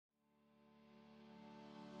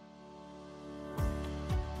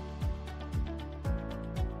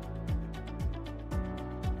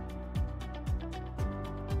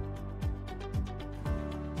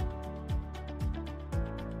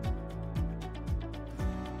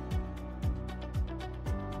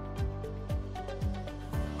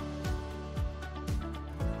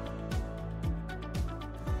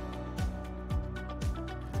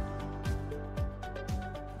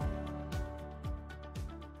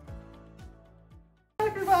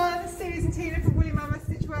and Tina from William Mama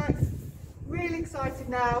Stitchworks. Really excited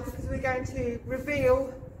now because we're going to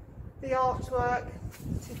reveal the artwork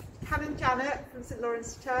to Canon Janet from St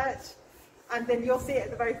Laurence Church, and then you'll see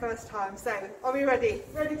it the very first time. So, are we ready?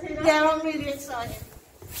 Ready, Tina? Yeah, I'm really excited.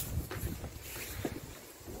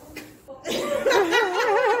 Oh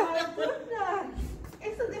my goodness!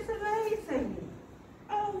 Isn't this amazing?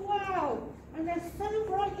 Oh wow! And they're so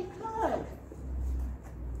brightly coloured.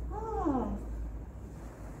 Oh,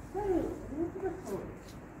 so wonderful.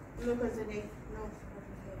 Look underneath.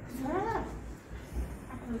 Yeah.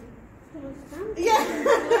 Yeah.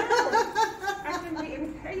 I haven't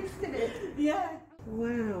even tasted it. Yeah.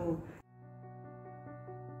 Wow.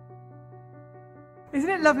 Isn't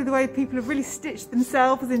it lovely the way people have really stitched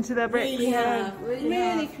themselves into their bricks? Really have.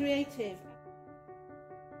 Really have. creative.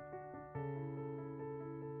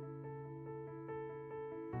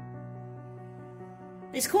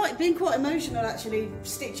 It's been quite emotional actually,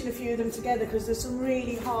 stitching a few of them together, because there's some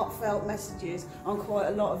really heartfelt messages on quite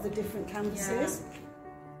a lot of the different canvases.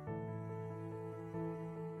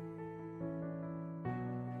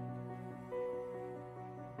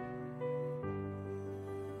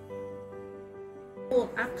 All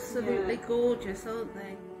absolutely gorgeous, aren't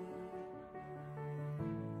they?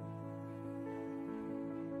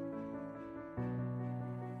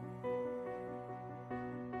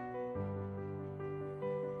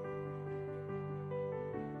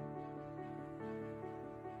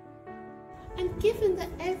 And given that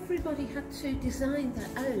everybody had to design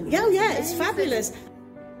their own. Yeah, yeah, it's fabulous.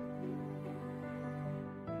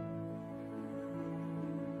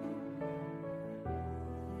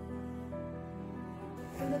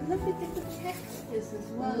 And the lovely different textures as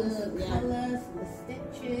well, as the colours and the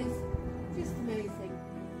stitches. Just amazing.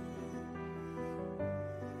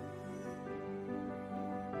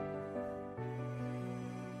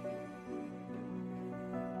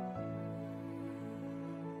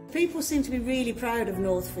 People seem to be really proud of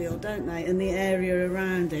Northfield, don't they, and the area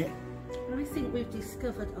around it. I think we've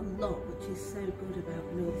discovered a lot which is so good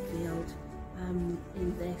about Northfield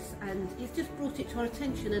in this, and it's just brought it to our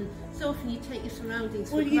attention, and so often you take your surroundings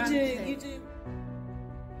for granted. You do.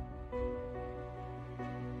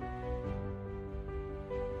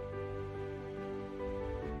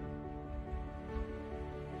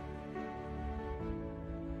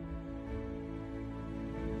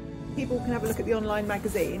 People can have a look at the online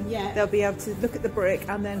magazine. Yeah. They'll be able to look at the brick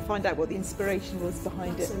and then find out what the inspiration was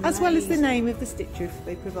behind That's it, as well as the amazing. name of the stitcher if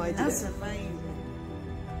they provided That's it. amazing.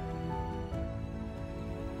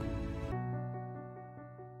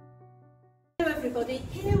 Hello everybody,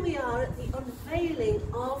 here we are at the unveiling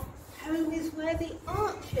of Home is Where the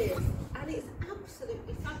Arch is, and it's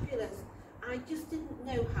absolutely fabulous. I just didn't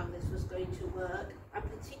know how this was going to work, and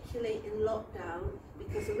particularly in lockdown,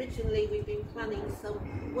 because originally we've been planning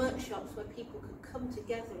some workshops where people could come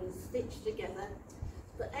together and stitch together,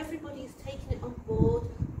 but everybody's taken it on board,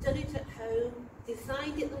 done it at home,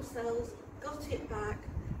 designed it themselves, got it back,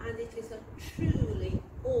 and it is a truly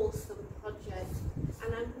awesome project.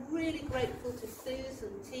 And I'm really grateful to Suze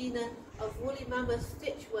and Tina of Woolly Mama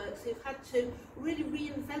Stitchworks, who've had to really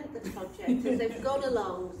reinvent the project as they've gone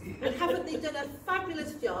along. And haven't they done a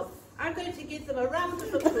fabulous job? I'm going to give them a round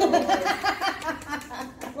of applause.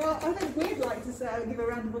 Well, I think we'd like to give a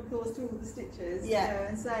round of applause to all the stitchers, Yeah.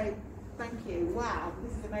 and say thank you. Wow,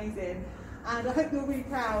 this is amazing. And I hope you're really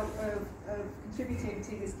proud of contributing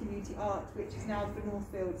to this community art, which is now for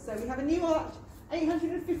Northfield. So we have a new arch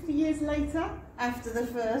 850 years later. After the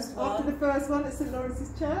first one. After the first one at St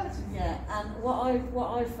Laurence's Church. Yeah, and what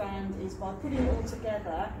I've found is by putting it all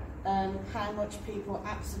together, how much people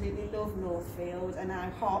absolutely love Northfield, and how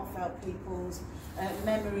heartfelt people's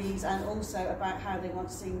memories, and also about how they want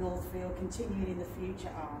to see Northfield continuing in the future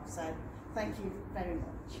are. So thank you very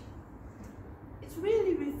much. It's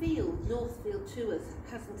really revealed Northfield to us,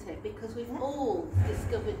 hasn't it? Because we've all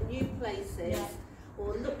discovered new places,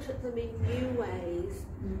 or looked at them in new ways,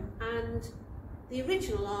 and the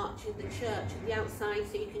original arch in the church at the outside,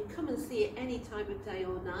 so you can come and see it any time of day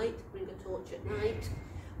or night, bring a torch at night.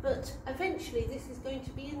 But eventually this is going to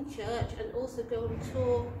be in church and also go on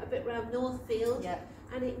tour a bit around Northfield. Yeah.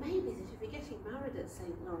 And it may be that if you're getting married at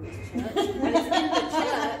St Laurence Church and it's in the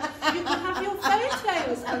church, you can have your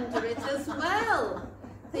photos under it as well.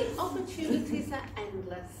 The opportunities are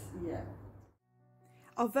endless. Yeah.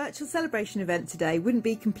 Our virtual celebration event today wouldn't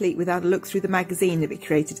be complete without a look through the magazine that we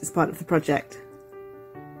created as part of the project.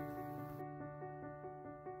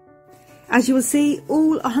 As you will see,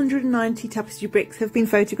 all 190 tapestry bricks have been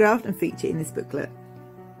photographed and feature in this booklet.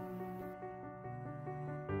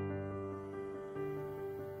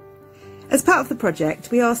 As part of the project,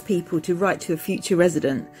 we asked people to write to a future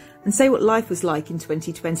resident and say what life was like in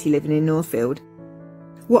 2020 living in Northfield.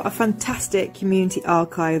 What a fantastic community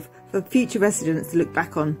archive for future residents to look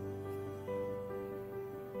back on.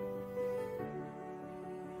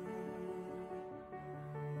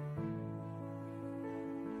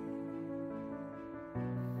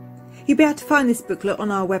 You'll be able to find this booklet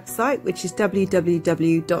on our website, which is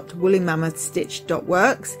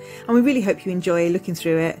www.woolymammothstitch.works, and we really hope you enjoy looking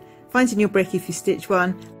through it, finding your brick if you stitch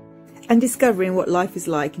one, and discovering what life is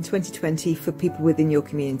like in 2020 for people within your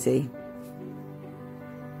community.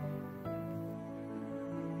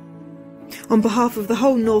 On behalf of the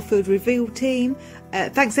whole Northfield Revealed team,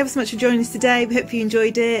 thanks ever so much for joining us today. We hope you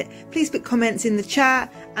enjoyed it. Please put comments in the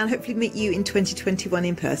chat and hopefully meet you in 2021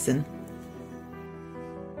 in person.